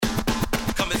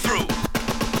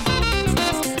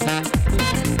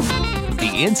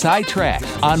The Inside Track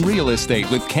on Real Estate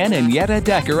with Ken and Yetta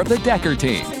Decker of the Decker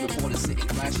Team.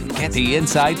 Get the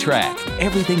Inside Track.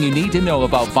 Everything you need to know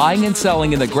about buying and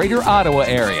selling in the Greater Ottawa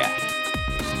area.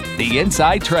 The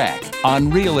Inside Track on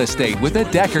Real Estate with the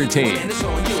Decker Team.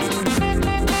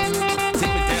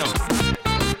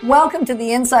 Welcome to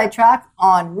the Inside Track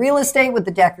on Real Estate with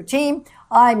the Decker Team.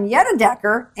 I'm Yetta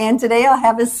Decker, and today I'll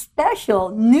have a special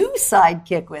new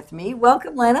sidekick with me.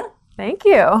 Welcome, Lena. Thank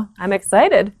you. I'm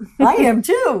excited. I am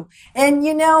too. And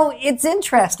you know, it's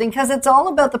interesting because it's all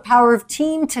about the power of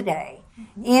team today.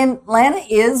 And Lana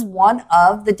is one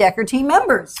of the Decker Team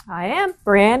members. I am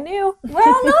brand new.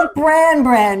 Well, not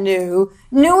brand new.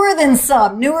 Newer than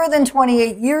some. Newer than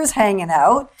 28 years hanging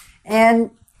out.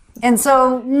 And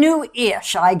so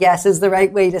new-ish, I guess, is the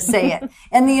right way to say it.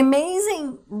 And the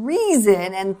amazing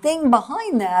reason and thing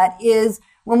behind that is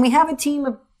when we have a team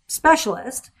of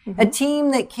specialists, a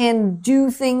team that can do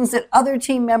things that other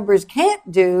team members can't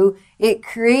do, it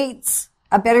creates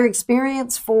a better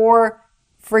experience for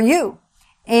you.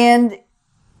 And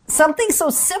something so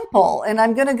simple, and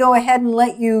I'm going to go ahead and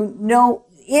let you know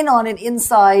in on an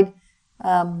inside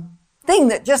thing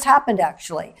that just happened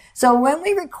actually. So when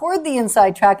we record the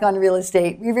Inside Track on Real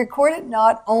Estate, we record it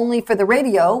not only for the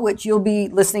radio, which you'll be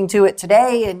listening to it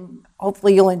today and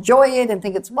hopefully you'll enjoy it and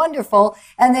think it's wonderful,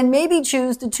 and then maybe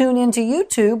choose to tune into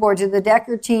YouTube or to the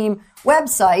Decker Team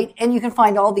website, and you can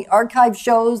find all the archive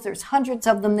shows. There's hundreds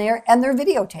of them there, and they're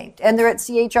videotaped, and they're at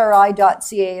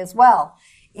chri.ca as well.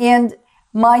 And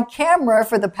my camera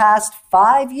for the past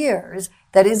 5 years,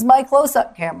 that is my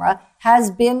close-up camera, has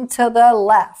been to the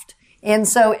left. And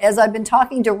so as I've been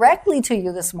talking directly to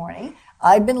you this morning,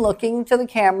 I've been looking to the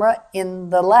camera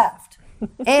in the left.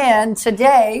 And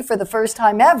today, for the first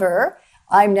time ever,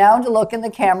 I'm now to look in the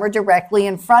camera directly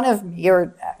in front of me,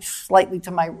 or slightly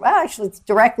to my, actually it's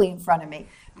directly in front of me,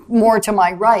 more to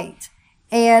my right.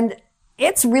 And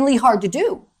it's really hard to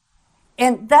do.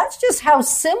 And that's just how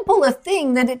simple a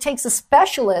thing that it takes a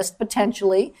specialist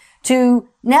potentially to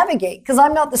navigate. Because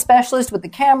I'm not the specialist with the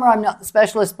camera. I'm not the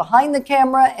specialist behind the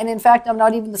camera. And in fact, I'm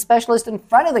not even the specialist in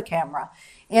front of the camera.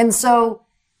 And so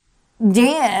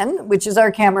Dan, which is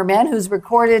our cameraman, who's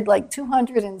recorded like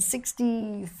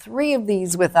 263 of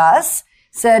these with us,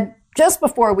 said just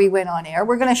before we went on air,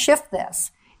 we're going to shift this.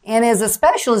 And as a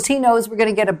specialist, he knows we're going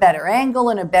to get a better angle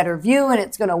and a better view, and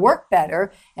it's going to work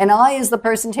better. And I, as the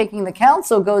person taking the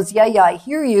counsel, goes, yeah, I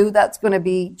hear you. That's going to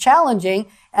be challenging.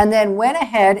 And then went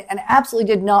ahead and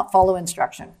absolutely did not follow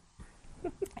instruction,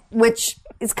 which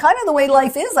is kind of the way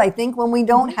life is, I think, when we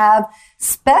don't have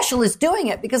specialists doing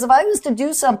it. Because if I was to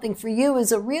do something for you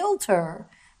as a realtor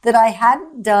that I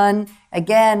hadn't done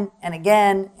again and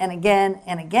again and again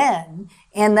and again,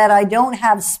 and that I don't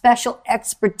have special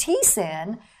expertise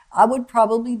in, I would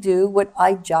probably do what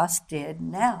I just did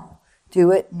now.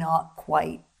 Do it not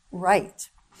quite right.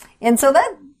 And so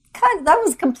that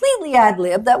was completely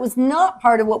ad-lib. That was not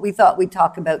part of what we thought we'd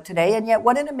talk about today. And yet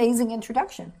what an amazing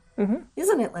introduction.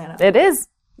 Isn't it, Lana? It is.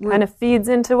 Kind of feeds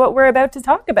into what we're about to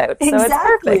talk about. So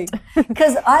exactly. It's perfect.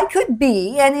 Because I could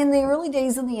be, and in the early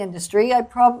days in the industry, I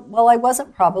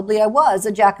was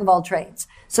a jack of all trades.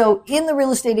 So in the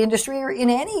real estate industry or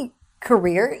in any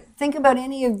career, think about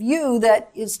any of you that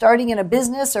is starting in a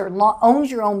business or owns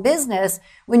your own business.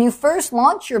 When you first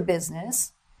launch your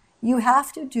business, you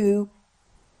have to do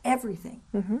everything.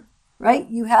 Right?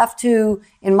 You have to,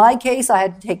 in my case, I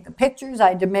had to take the pictures, I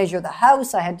had to measure the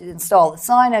house, I had to install the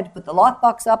sign, I had to put the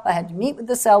lockbox up, I had to meet with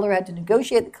the seller, I had to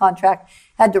negotiate the contract,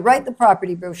 had to write the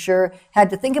property brochure, had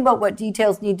to think about what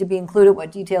details need to be included,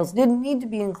 what details didn't need to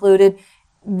be included,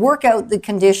 work out the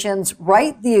conditions,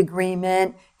 write the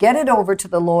agreement, get it over to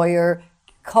the lawyer,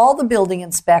 call the building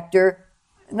inspector.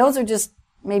 And those are just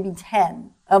maybe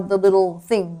 10 of the little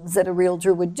things that a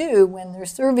realtor would do when they're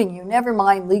serving you. Never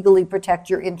mind legally protect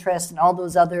your interests and all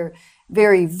those other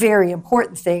very, very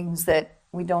important things that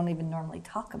we don't even normally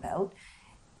talk about.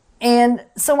 And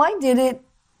so I did it,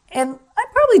 and I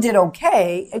probably did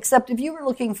okay, except if you were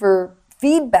looking for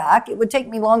feedback, it would take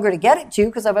me longer to get it to,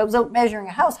 because if I was out measuring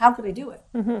a house, how could I do it?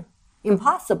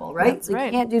 Impossible, right? That's so right.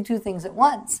 You can't do two things at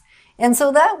once. And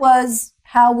so that was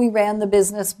how we ran the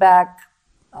business back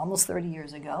almost 30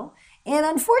 years ago. And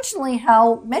unfortunately,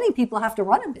 how many people have to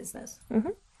run a business,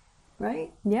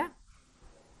 right? Yeah.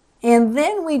 And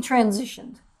then we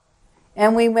transitioned.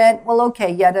 And we went, well,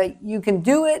 okay, Yetta, you can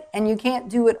do it, and you can't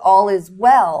do it all as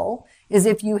well as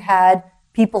if you had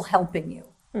people helping you.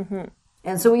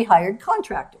 And so we hired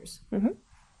contractors.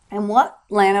 And what,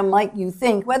 Lana, might you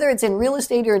think, whether it's in real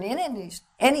estate or in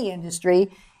any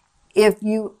industry, if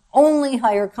you only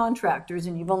hire contractors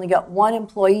and you've only got one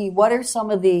employee, what are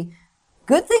some of the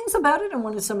good things about it, and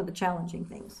what are some of the challenging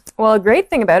things? Well, a great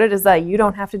thing about it is that you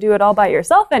don't have to do it all by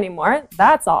yourself anymore.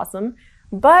 That's awesome.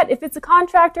 But if it's a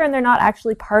contractor and they're not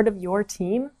actually part of your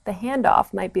team, the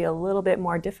handoff might be a little bit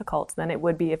more difficult than it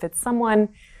would be if it's someone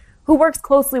who works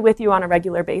closely with you on a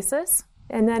regular basis.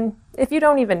 And then if you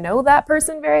don't even know that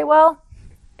person very well,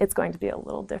 it's going to be a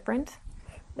little different.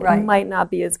 It might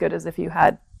not be as good as if you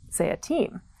had, say, a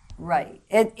team. Right.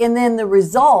 And then the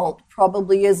result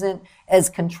probably isn't as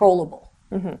controllable.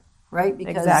 Right?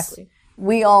 Because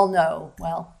we all know,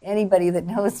 well, anybody that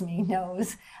knows me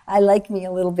knows I like me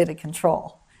a little bit of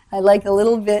control. I like a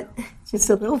little bit, just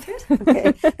a little bit.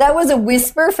 Okay. That was a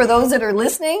whisper for those that are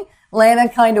listening. Lana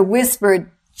kind of whispered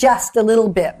just a little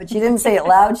bit, but she didn't say it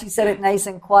loud. She said it nice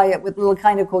and quiet with little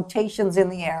kind of quotations in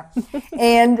the air.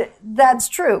 And that's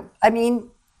true. I mean,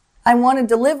 I want to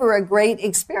deliver a great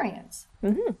experience,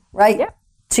 right? Yep.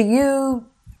 To you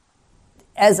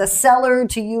as a seller,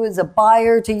 to you as a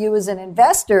buyer, to you as an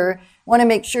investor, want to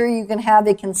make sure you can have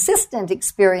a consistent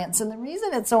experience. And the reason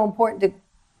it's so important to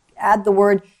add the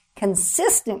word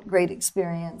consistent great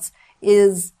experience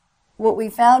is what we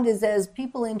found is as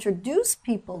people introduce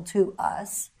people to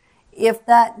us, if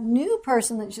that new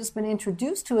person that's just been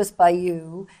introduced to us by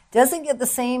you doesn't get the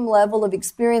same level of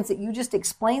experience that you just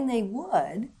explained they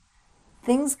would,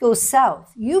 things go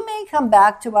south. You may come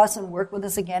back to us and work with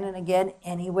us again and again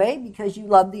anyway because you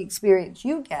love the experience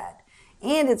you get.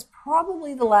 And it's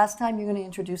probably the last time you're going to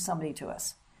introduce somebody to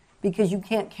us because you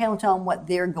can't count on what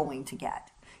they're going to get.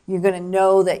 You're going to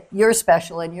know that you're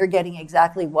special and you're getting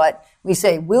exactly what we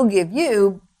say we'll give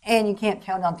you, and you can't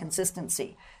count on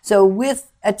consistency. So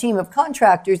with a team of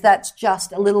contractors, that's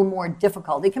just a little more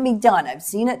difficult. It can be done. I've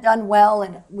seen it done well,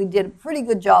 and we did a pretty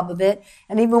good job of it.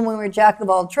 And even when we were jack of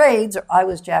all trades, or I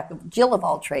was Jill of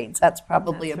all trades, that's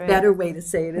probably a better way to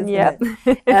say it,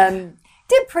 isn't it?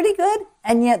 Did pretty good.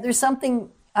 And yet there's something,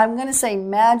 I'm going to say,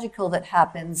 magical that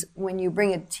happens when you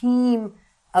bring a team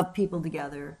of people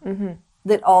together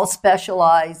that all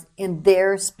specialize in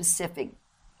their specific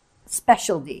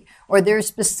specialty or their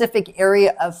specific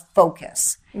area of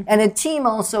focus. And a team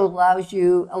also allows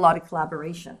you a lot of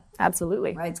collaboration.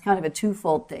 Absolutely. Right? It's kind of a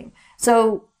twofold thing.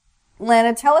 So,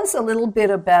 Lana, tell us a little bit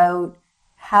about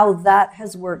how that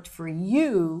has worked for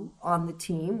you on the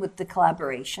team with the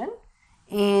collaboration.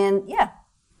 And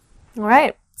All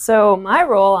right. So my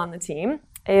role on the team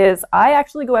is I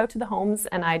actually go out to the homes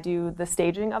and I do the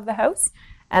staging of the house.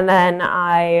 And then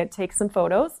I take some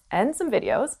photos and some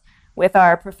videos with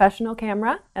our professional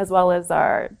camera, as well as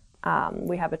our,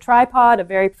 we have a tripod, a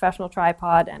very professional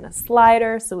tripod, and a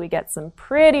slider. So we get some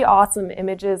pretty awesome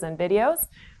images and videos,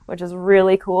 which is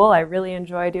really cool. I really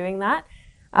enjoy doing that.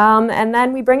 And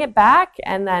then we bring it back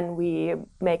and then we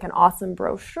make an awesome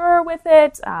brochure with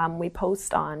it. We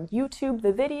post on YouTube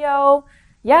the video.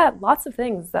 Yeah, lots of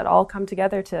things that all come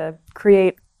together to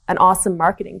create an awesome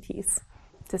marketing piece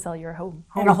to sell your home.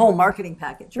 And a whole marketing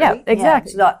package, right? Yeah, exactly.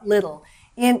 It's not little.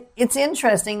 And it's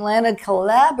interesting, Lana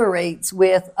collaborates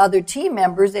with other team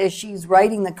members as she's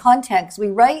writing the content. 'Cause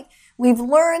we've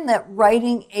learned that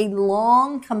writing a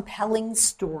long, compelling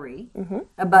story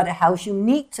about a house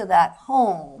unique to that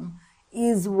home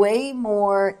is way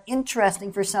more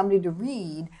interesting for somebody to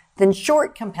read than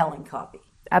short, compelling copy.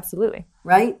 Absolutely.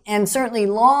 Right? And certainly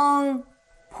long,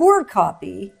 poor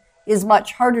copy is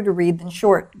much harder to read than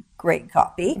short, great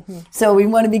copy. So we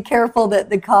want to be careful that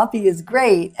the copy is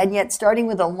great, and yet starting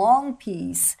with a long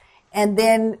piece and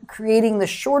then creating the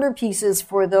shorter pieces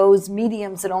for those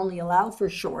mediums that only allow for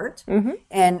short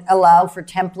and allow for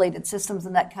templated systems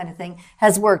and that kind of thing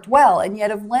has worked well. And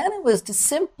yet if Lana was to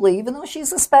simply, even though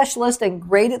she's a specialist and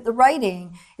great at the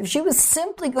writing, if she was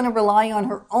simply going to rely on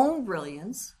her own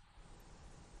brilliance,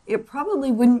 it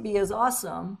probably wouldn't be as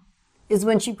awesome is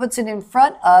when she puts it in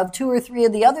front of 2 or 3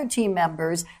 of the other team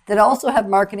members that also have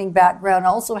marketing background,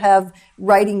 also have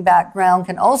writing background,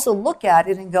 can also look at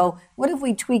it and go, what if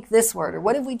we tweak this word? Or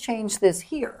what if we change this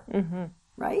here?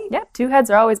 Right? Yeah, 2 heads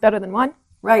are always better than 1.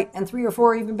 Right. And 3 or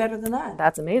 4 even better than that.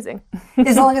 That's amazing.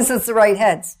 As long as it's the right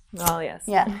heads. Oh, yes.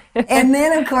 Yeah. And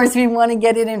then, of course, we want to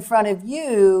get it in front of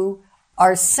you,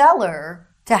 our seller,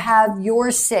 to have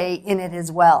your say in it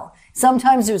as well.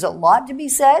 Sometimes there's a lot to be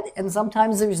said, and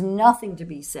sometimes there's nothing to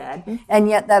be said. And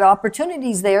yet that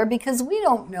opportunity's there because we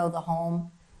don't know the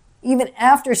home, even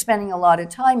after spending a lot of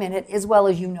time in it, as well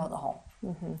as you know the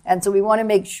home. And so we want to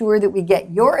make sure that we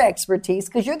get your expertise,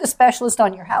 because you're the specialist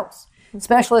on your house,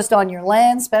 specialist on your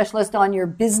land, specialist on your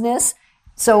business.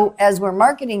 So as we're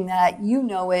marketing that, you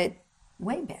know it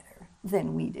way better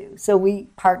than we do. So we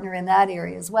partner in that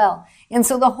area as well. And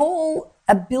so the whole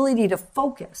ability to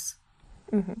focus,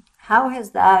 how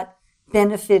has that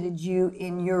benefited you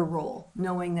in your role,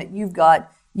 knowing that you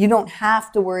don't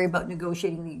have to worry about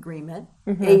negotiating the agreement.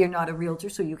 A, you're not a realtor,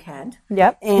 so you can't.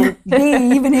 Yep. And B,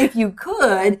 even if you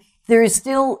could, there is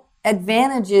still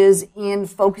advantages in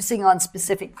focusing on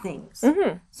specific things.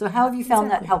 So how have you found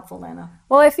that helpful, Lana?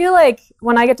 Well, I feel like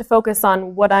when I get to focus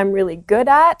on what I'm really good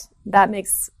at, that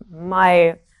makes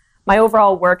my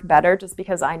overall work better just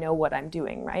because I know what I'm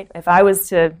doing, right? If I was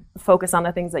to focus on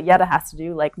the things that Yetta has to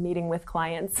do, like meeting with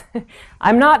clients,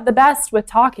 I'm not the best with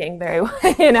talking very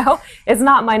well, it's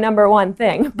not my number one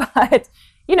thing. But,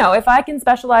 if I can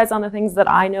specialize on the things that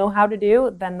I know how to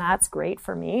do, then that's great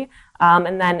for me.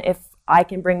 And then if I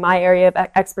can bring my area of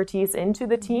expertise into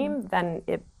the team, then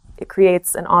it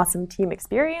creates an awesome team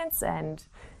experience and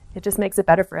it just makes it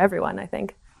better for everyone, I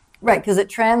think. Right, because it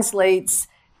translates.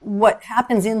 What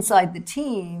happens inside the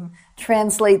team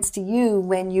translates to you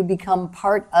when you become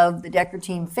part of the Decker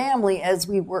team family as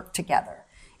we work together.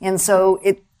 And so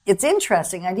it's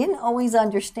interesting. I didn't always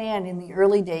understand in the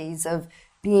early days of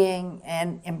being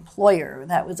an employer.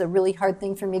 That was a really hard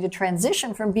thing for me to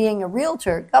transition from being a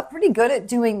realtor. Got pretty good at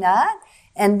doing that.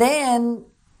 And then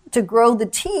to grow the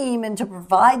team and to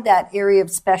provide that area of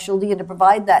specialty and to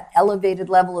provide that elevated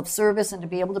level of service and to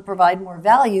be able to provide more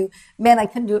value, man, I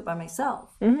couldn't do it by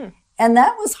myself. And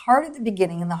that was hard at the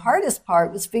beginning. And the hardest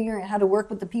part was figuring out how to work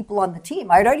with the people on the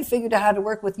team. I had already figured out how to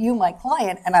work with you, my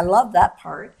client, and I love that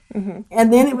part. And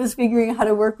then it was figuring out how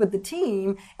to work with the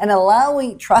team and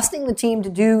trusting the team to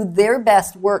do their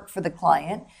best work for the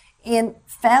client. And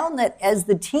found that as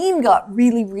the team got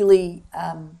really, really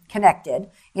connected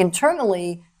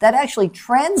internally, that actually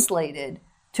translated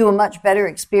to a much better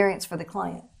experience for the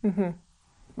client,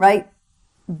 right?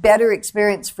 Better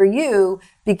experience for you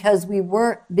because we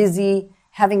weren't busy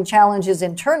having challenges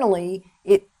internally.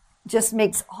 It just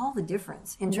makes all the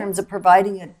difference in terms of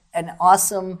providing an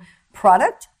awesome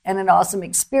product and an awesome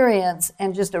experience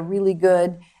and just a really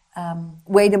good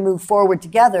way to move forward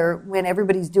together when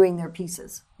everybody's doing their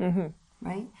pieces,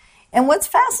 right? And what's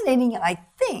fascinating, I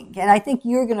think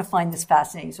you're going to find this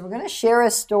fascinating. So we're going to share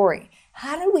a story.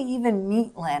 How do we even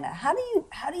meet, Lana? How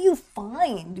do you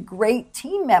find great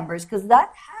team members? Because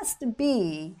that has to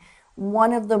be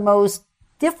one of the most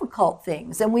difficult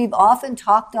things. And we've often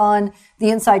talked on the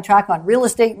Inside Track on real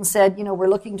estate and said, we're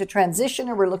looking to transition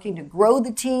or we're looking to grow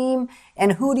the team.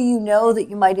 And who do you know that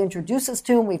you might introduce us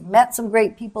to? And we've met some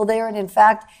great people there. And in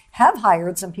fact, have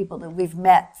hired some people that we've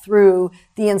met through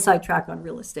the Inside Track on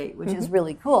real estate, which is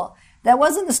really cool. That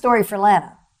wasn't the story for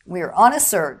Lana. We were on a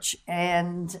search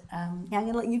and I'm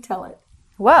going to let you tell it.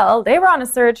 Well, they were on a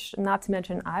search, not to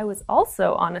mention I was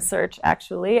also on a search,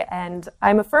 actually, and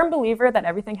I'm a firm believer that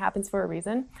everything happens for a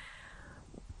reason.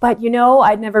 But,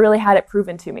 I'd never really had it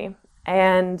proven to me.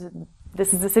 And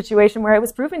this is a situation where it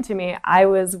was proven to me. I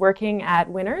was working at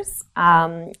Winners,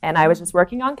 and I was just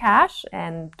working on cash,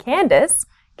 and Candace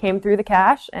came through the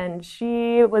cash, and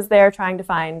she was there trying to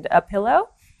find a pillow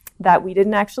that we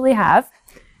didn't actually have.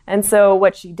 And so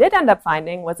what she did end up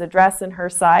finding was a dress in her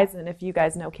size. And if you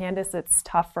guys know Candace, it's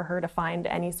tough for her to find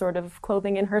any sort of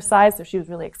clothing in her size. So she was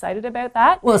really excited about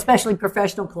that. Well, especially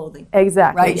professional clothing.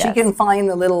 Exactly. Right? Yes. She can find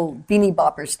the little beanie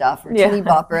bopper stuff or teeny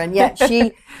bopper. And yet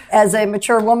she, as a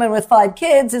mature woman with 5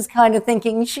 kids, is kind of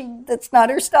thinking that's not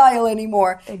her style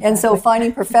anymore. Exactly. And so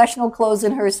finding professional clothes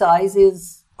in her size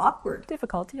is awkward.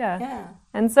 Difficult, yeah.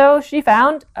 And so she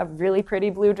found a really pretty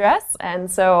blue dress, and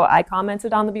so I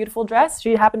commented on the beautiful dress.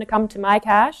 She happened to come to my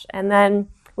cash, and then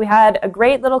we had a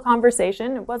great little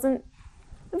conversation. It wasn't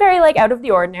very out of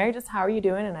the ordinary, just how are you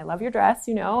doing, and I love your dress,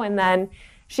 and then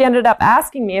she ended up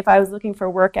asking me if I was looking for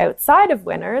work outside of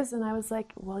Winners, and I was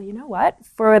like, well, you know what?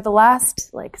 For the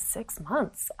last 6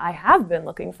 months, I have been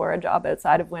looking for a job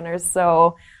outside of Winners,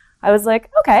 so I was like,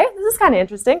 okay, this is kind of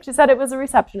interesting. She said it was a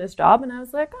receptionist job, and I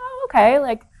was like, oh, okay,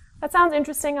 that sounds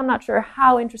interesting. I'm not sure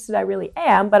how interested I really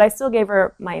am, but I still gave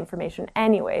her my information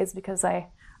anyways because I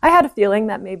had a feeling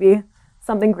that maybe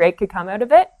something great could come out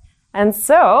of it. And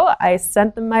so I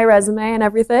sent them my resume and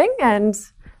everything, and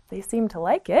they seemed to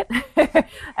like it.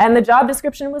 And the job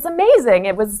description was amazing.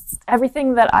 It was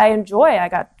everything that I enjoy. I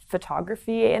got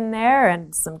photography in there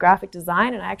and some graphic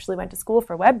design, and I actually went to school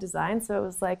for web design, so it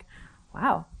was like,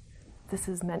 wow. This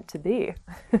is meant to be.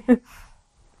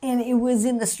 And it was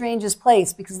in the strangest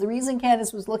place because the reason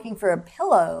Candace was looking for a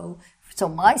pillow, so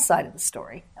my side of the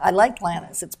story, I like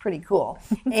Lana's, it's pretty cool.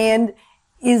 And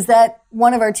is that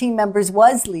one of our team members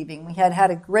was leaving. We had had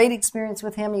a great experience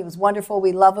with him. He was wonderful.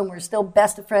 We love him. We're still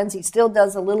best of friends. He still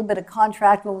does a little bit of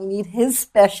contract when we need his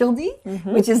specialty,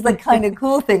 which is the kind of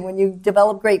cool thing. When you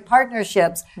develop great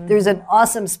partnerships, there's an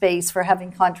awesome space for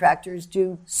having contractors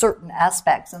do certain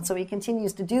aspects. And so he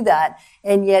continues to do that.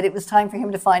 And yet it was time for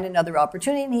him to find another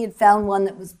opportunity, and he had found one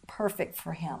that was perfect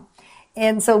for him.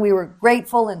 And so we were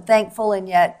grateful and thankful, and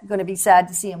yet going to be sad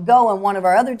to see him go. And one of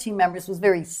our other team members was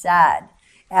very sad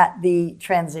at the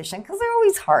transition, because they're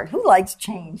always hard. Who likes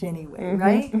change anyway,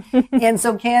 right? And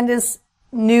so Candace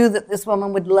knew that this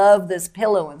woman would love this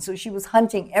pillow, and so she was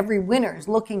hunting every winter's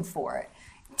looking for it.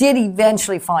 Did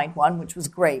eventually find one, which was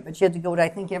great, but she had to go to, I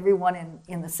think, everyone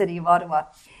in the city of Ottawa.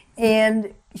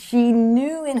 And she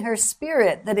knew in her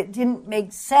spirit that it didn't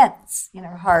make sense in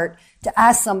her heart to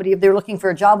ask somebody if they're looking for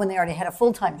a job when they already had a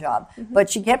full-time job. But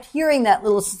she kept hearing that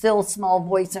little still small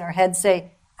voice in her head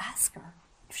say, ask her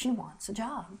if she wants a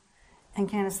job. And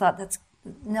Candace thought,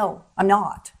 no, I'm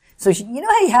not. So she, you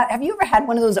know, have you ever had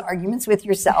one of those arguments with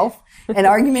yourself? An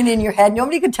argument in your head.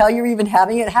 Nobody could tell you're even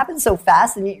having it. It happens so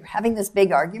fast, and you're having this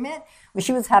big argument. Well,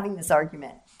 she was having this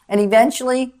argument. And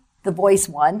eventually the voice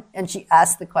won, and she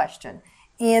asked the question.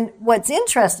 And what's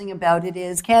interesting about it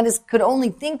is Candace could only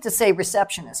think to say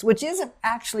receptionist, which isn't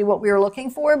actually what we were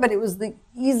looking for, but it was the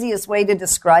easiest way to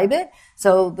describe it.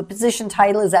 So the position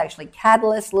title is actually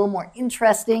catalyst, a little more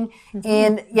interesting.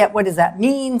 And yet, what does that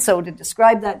mean? So to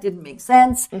describe that didn't make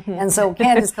sense. And so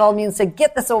Candace called me and said,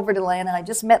 get this over to Lana. I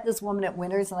just met this woman at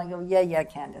Winners. And I go, yeah,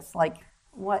 Candace, like,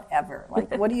 whatever.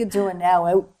 Like, what are you doing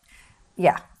now?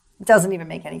 Yeah, it doesn't even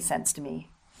make any sense to me.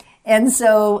 And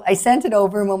so I sent it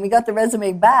over, and when we got the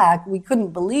resume back, we couldn't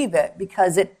believe it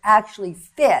because it actually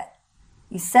fit,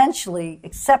 essentially,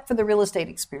 except for the real estate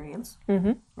experience,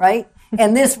 right?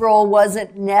 And this role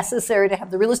wasn't necessary to have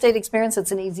the real estate experience.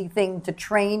 It's an easy thing to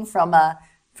train from a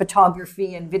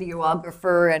photography and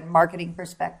videographer and marketing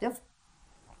perspective.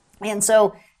 And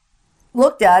so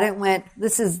looked at it and went,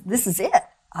 this is it.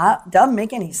 Doesn't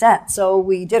make any sense. So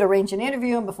we did arrange an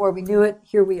interview, and before we knew it,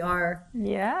 here we are.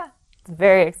 Yeah. It's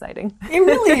very exciting. It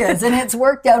really is, and it's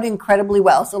worked out incredibly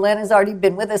well. So Lana's already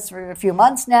been with us for a few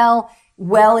months now,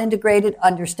 well integrated,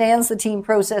 understands the team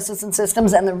processes and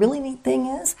systems, and the really neat thing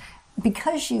is,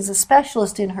 because she's a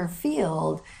specialist in her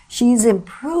field, she's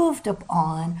improved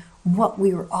upon what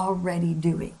we were already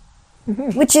doing,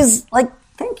 which is like,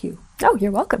 thank you. Oh,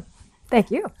 you're welcome. Thank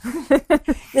you.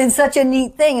 It's such a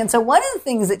neat thing. And so one of the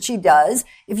things that she does,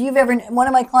 one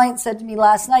of my clients said to me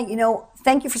last night,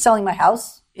 thank you for selling my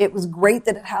house. It was great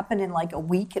that it happened in like a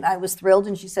week, and I was thrilled.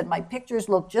 And she said, my pictures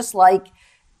look just like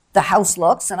the house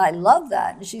looks, and I love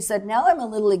that. And she said, now I'm a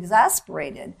little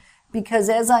exasperated because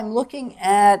as I'm looking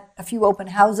at a few open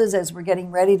houses, as we're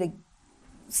getting ready to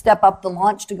step up the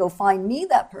launch to go find me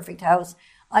that perfect house,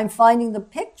 I'm finding the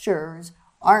pictures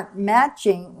aren't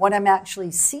matching what I'm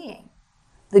actually seeing.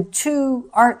 The two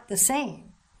aren't the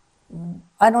same.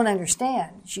 I don't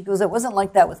understand. She goes, it wasn't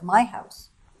like that with my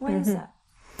house. Why is that?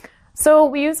 So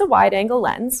we use a wide angle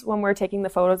lens when we're taking the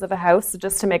photos of a house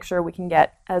just to make sure we can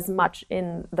get as much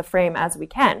in the frame as we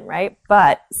can, right?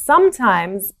 But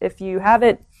sometimes if you have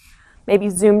it maybe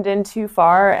zoomed in too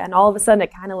far and all of a sudden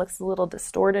it kind of looks a little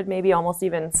distorted, maybe almost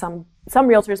even some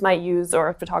realtors might use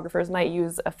or photographers might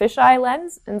use a fisheye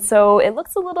lens. And so it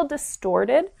looks a little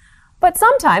distorted. But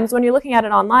sometimes when you're looking at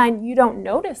it online, you don't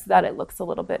notice that it looks a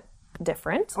little bit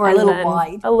different. Or a little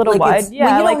wide. A little wide, yeah.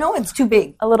 Well, you don't know it's too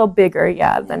big. A little bigger,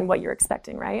 yeah, than what you're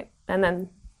expecting, right? And then,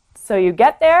 so you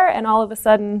get there and all of a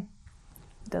sudden,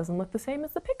 it doesn't look the same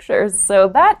as the pictures. So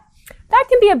that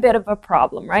can be a bit of a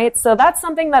problem, right? So that's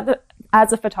something that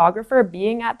as a photographer,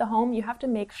 being at the home, you have to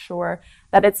make sure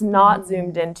that it's not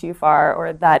zoomed in too far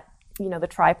or that, the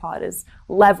tripod is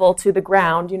level to the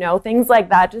ground, things like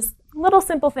that. Just little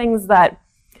simple things that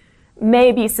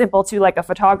may be simple to like a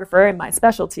photographer in my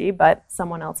specialty, but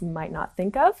someone else might not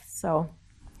think of. So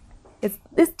it's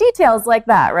details like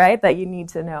that, right, that you need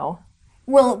to know.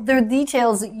 Well, there are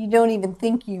details that you don't even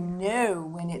think you know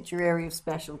when it's your area of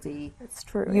specialty. It's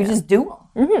true. You just do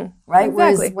them, right?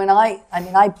 Exactly. Whereas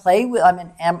when I play with, I'm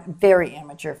a very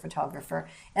amateur photographer,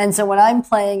 and so when I'm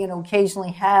playing and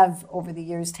occasionally have over the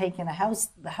years taken the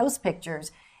house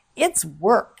pictures, it's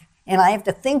work. And I have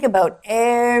to think about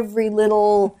every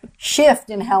little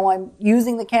shift in how I'm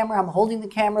using the camera, I'm holding the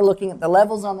camera, looking at the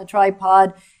levels on the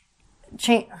tripod,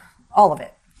 all of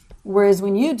it. Whereas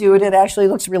when you do it, it actually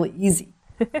looks really easy.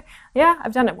 Yeah,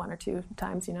 I've done it one or two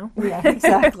times, Yeah,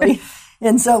 exactly.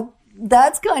 And so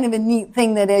that's kind of a neat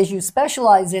thing that as you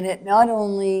specialize in it, not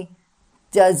only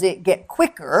does it get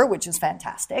quicker, which is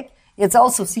fantastic, it's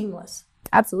also seamless.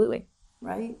 Absolutely.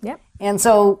 Right? Yep. And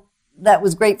so that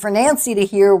was great for Nancy to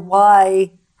hear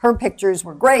why her pictures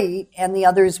were great and the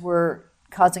others were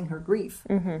causing her grief,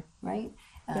 right?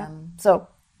 So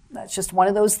that's just one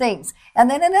of those things. And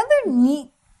then another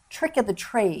neat trick of the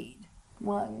trade,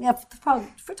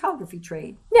 photography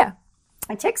trade. Yeah.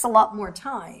 It takes a lot more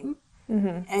time,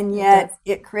 and yet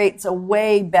it creates a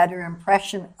way better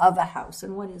impression of a house.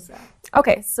 And what is that?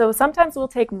 Okay, so sometimes we'll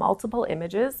take multiple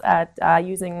images at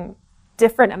using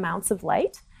different amounts of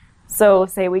light. So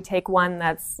say we take one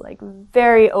that's like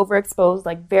very overexposed,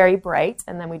 like very bright,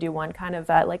 and then we do one kind of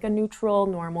at like a neutral,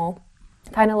 normal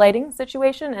kind of lighting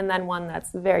situation, and then one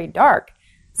that's very dark.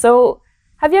 So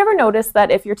have you ever noticed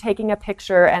that if you're taking a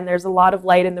picture and there's a lot of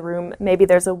light in the room, maybe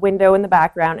there's a window in the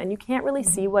background and you can't really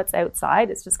see what's outside,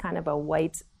 it's just kind of a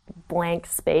white blank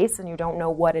space and you don't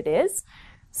know what it is?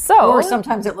 So Or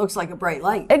sometimes it looks like a bright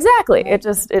light. Exactly.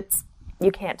 It's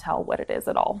you can't tell what it is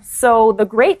at all. So the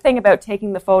great thing about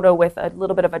taking the photo with a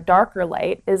little bit of a darker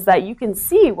light is that you can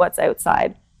see what's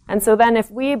outside. And so then if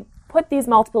we put these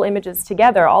multiple images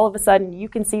together, all of a sudden you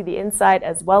can see the inside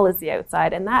as well as the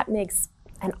outside, and that makes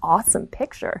an awesome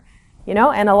picture, you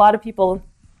know? And a lot of people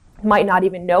might not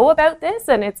even know about this,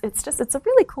 and it's a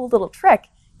really cool little trick,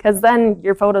 because then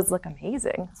your photos look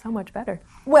amazing, so much better.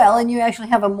 Well, and you actually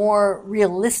have a more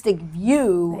realistic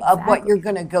view of what you're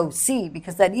going to go see,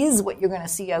 because that is what you're going to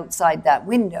see outside that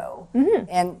window.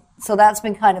 And so that's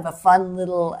been kind of a fun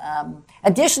little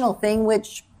additional thing,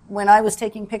 which when I was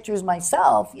taking pictures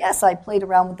myself, yes, I played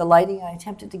around with the lighting and I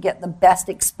attempted to get the best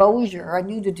exposure. I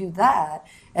knew to do that.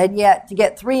 And yet to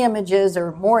get 3 images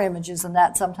or more images than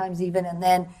that sometimes even, and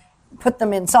then put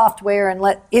them in software and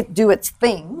let it do its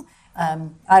thing.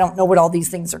 I don't know what all these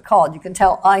things are called. You can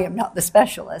tell I am not the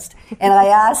specialist. And I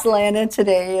asked Lana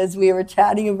today as we were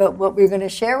chatting about what we were going to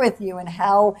share with you and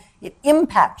how it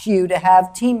impacts you to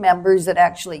have team members that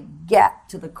actually get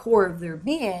to the core of their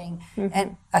being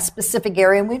and a specific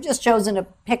area. And we've just chosen to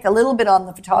pick a little bit on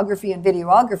the photography and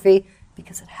videography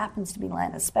because it happens to be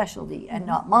Lana's specialty and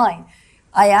not mine.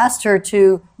 I asked her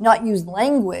to not use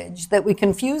language that would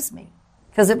confuse me.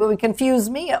 Because if it would confuse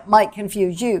me, it might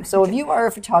confuse you. So if you are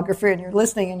a photographer and you're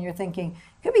listening and you're thinking,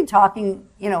 could be talking,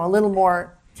 a little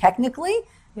more technically.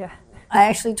 Yeah. I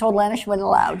actually told Lana she wasn't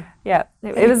allowed. Yeah,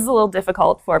 it was a little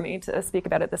difficult for me to speak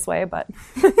about it this way, but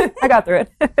I got through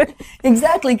it.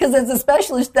 Exactly, because as a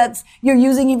specialist, you're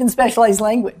using even specialized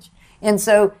language. And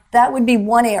so that would be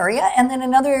one area. And then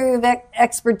another area of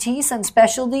expertise and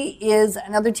specialty is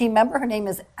another team member. Her name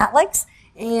is Alex.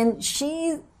 And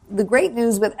the great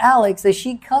news with Alex is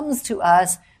she comes to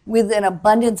us with an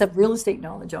abundance of real estate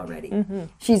knowledge already.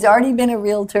 She's already been a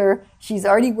realtor. She's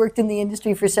already worked in the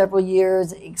industry for several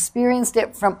years, experienced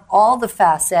it from all the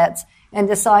facets, and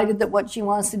decided that what she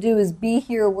wants to do is be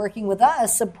here working with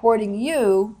us, supporting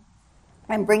you,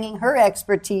 and bringing her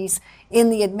expertise in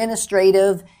the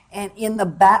administrative and in the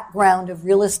background of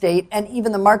real estate and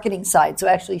even the marketing side. So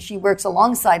actually she works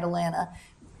alongside Lana.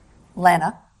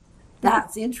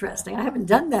 That's interesting. I haven't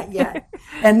done that yet.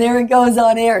 And there it goes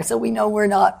on air. So we know we're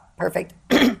not perfect.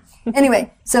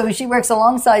 Anyway, so she works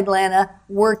alongside Lana,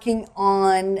 working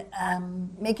on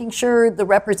making sure the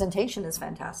representation is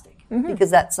fantastic, because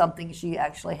that's something she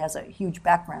actually has a huge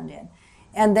background in.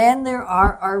 And then there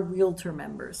are our realtor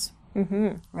members,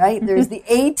 right? There's the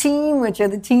A team, which are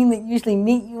the team that usually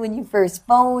meet you when you first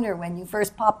phone or when you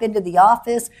first pop into the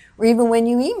office or even when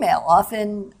you email.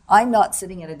 Often I'm not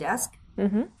sitting at a desk.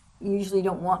 You usually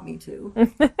don't want me to.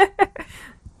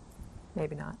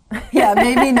 Maybe not. Yeah,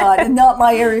 maybe not. And not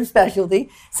my area of specialty.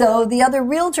 So the other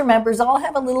realtor members all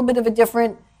have a little bit of a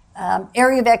different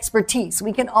area of expertise.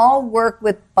 We can all work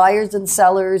with buyers and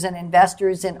sellers and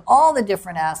investors in all the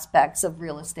different aspects of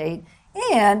real estate.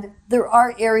 And there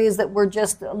are areas that we're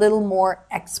just a little more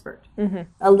expert,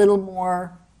 a little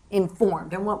more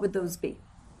informed. And what would those be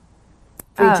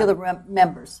for each of the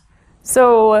members?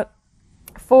 So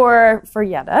for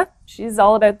Yetta, she's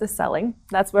all about the selling.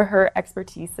 That's where her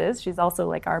expertise is. She's also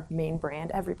like our main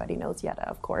brand. Everybody knows Yetta,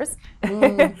 of course.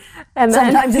 And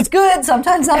sometimes it's good,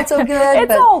 sometimes not so good.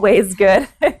 It's always good.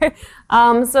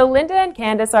 So Linda and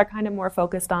Candace are kind of more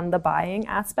focused on the buying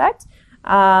aspect.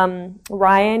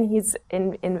 Ryan, he's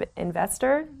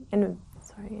investing.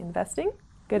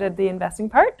 Good at the investing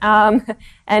part.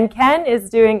 And Ken is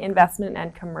doing investment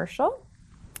and commercial.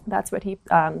 That's what he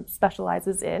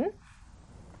specializes in.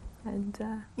 And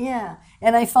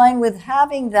and I find with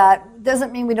having that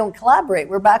doesn't mean we don't collaborate.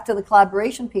 We're back to the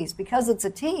collaboration piece. Because it's a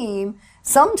team,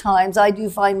 sometimes I do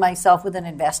find myself with an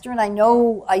investor, and I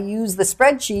know I use the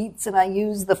spreadsheets and I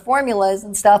use the formulas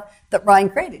and stuff that Ryan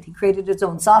created. He created his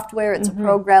own software. It's a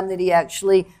program that he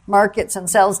actually markets and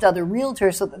sells to other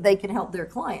realtors so that they can help their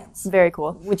clients. Very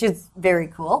cool. Which is very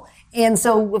cool. And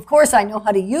so, of course, I know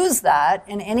how to use that,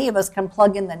 and any of us can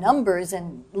plug in the numbers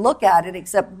and look at it,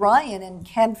 except Ryan and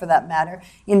Ken, for that matter,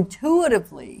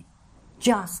 intuitively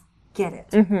just get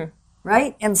it.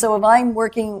 Right? And so if I'm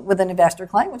working with an investor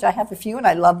client, which I have a few and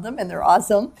I love them and they're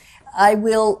awesome, I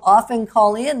will often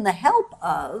call in the help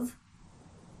of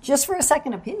just for a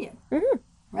second opinion.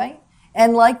 Right?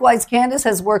 And likewise, Candace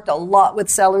has worked a lot with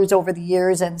sellers over the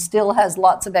years and still has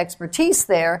lots of expertise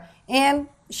there. And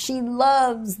she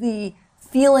loves the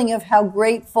feeling of how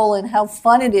grateful and how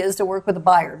fun it is to work with a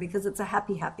buyer because it's a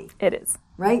happy. It is.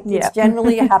 Right? Yeah. It's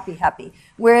generally a happy.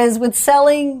 Whereas with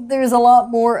selling, there's a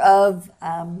lot more of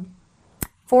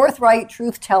forthright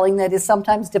truth-telling that is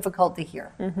sometimes difficult to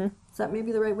hear. Is that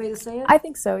maybe the right way to say it? I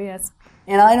think so, yes.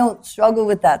 And I don't struggle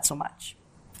with that so much.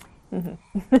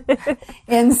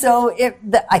 And so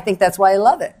I think that's why I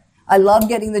love it. I love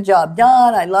getting the job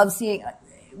done. I love seeing,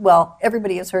 well,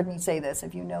 everybody has heard me say this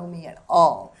if you know me at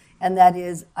all, and that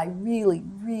is I really,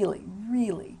 really,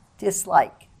 really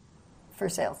dislike for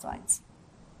sale signs.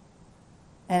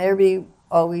 And everybody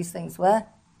always thinks, what?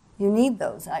 You need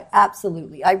those.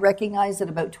 Absolutely. I recognize that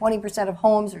about 20% of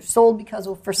homes are sold because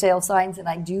of for sale signs, and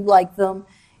I do like them,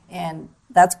 and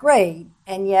that's great,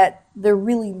 and yet they're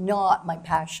really not my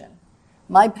passion.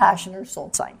 My passion are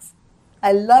sold signs.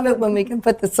 I love it when we can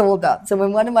put the sold up. So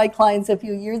when one of my clients a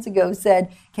few years ago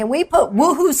said, can we put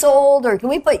woohoo sold, or can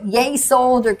we put yay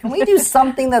sold, or can we do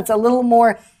something that's a little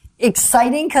more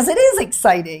exciting? Because it is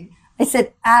exciting. I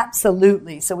said,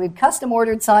 absolutely. So we've custom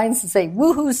ordered signs to say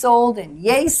woohoo sold and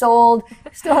yay sold.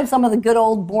 We still have some of the good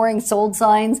old boring sold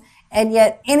signs. And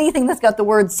yet anything that's got the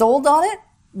word sold on it,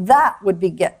 that would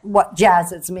be what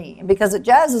jazzes me. And because it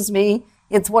jazzes me,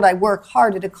 it's what I work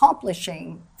hard at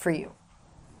accomplishing for you.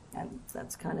 And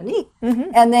that's kind of neat.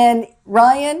 And then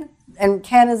Ryan and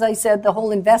Ken, as I said, the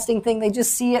whole investing thing, they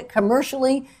just see it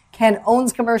commercially. Ken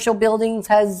owns commercial buildings,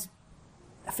 has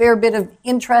a fair bit of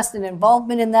interest and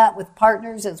involvement in that with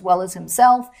partners as well as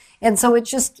himself. And so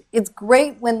it's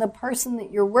great when the person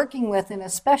that you're working with in a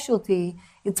specialty,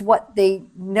 it's what they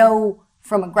know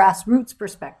from a grassroots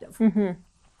perspective.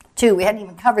 Too, we hadn't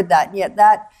even covered that, and yet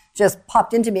that just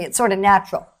popped into me. It's sort of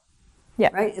natural. Yeah.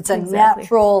 Right? It's a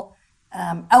natural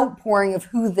outpouring of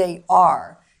who they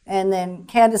are. And then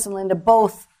Candace and Linda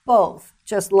both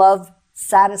just love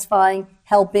satisfying,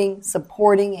 helping,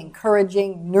 supporting,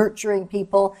 encouraging, nurturing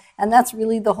people. And that's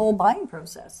really the whole buying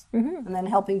process. And then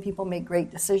helping people make great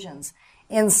decisions.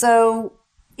 And so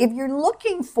if you're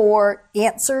looking for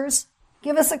answers,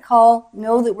 give us a call.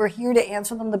 Know that we're here to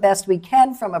answer them the best we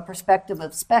can from a perspective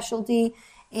of specialty.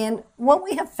 And what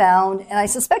we have found, and I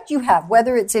suspect you have,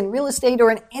 whether it's in real estate or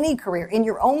in any career, in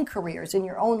your own careers, in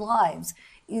your own lives,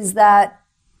 is that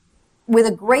with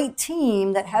a great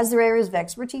team that has their areas of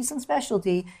expertise and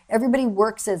specialty, everybody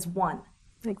works as one.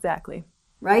 Exactly.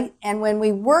 Right? And when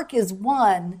we work as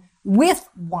one, with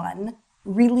one,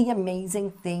 really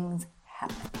amazing things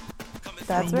happen.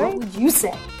 That's right. What would you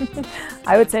say?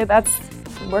 I would say that's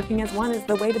working as one is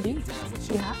the way to be.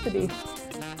 You have to be.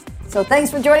 So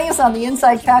thanks for joining us on the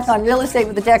Inside Track on Real Estate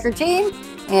with the Decker team.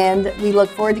 And we look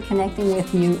forward to connecting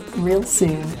with you real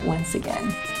soon once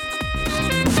again.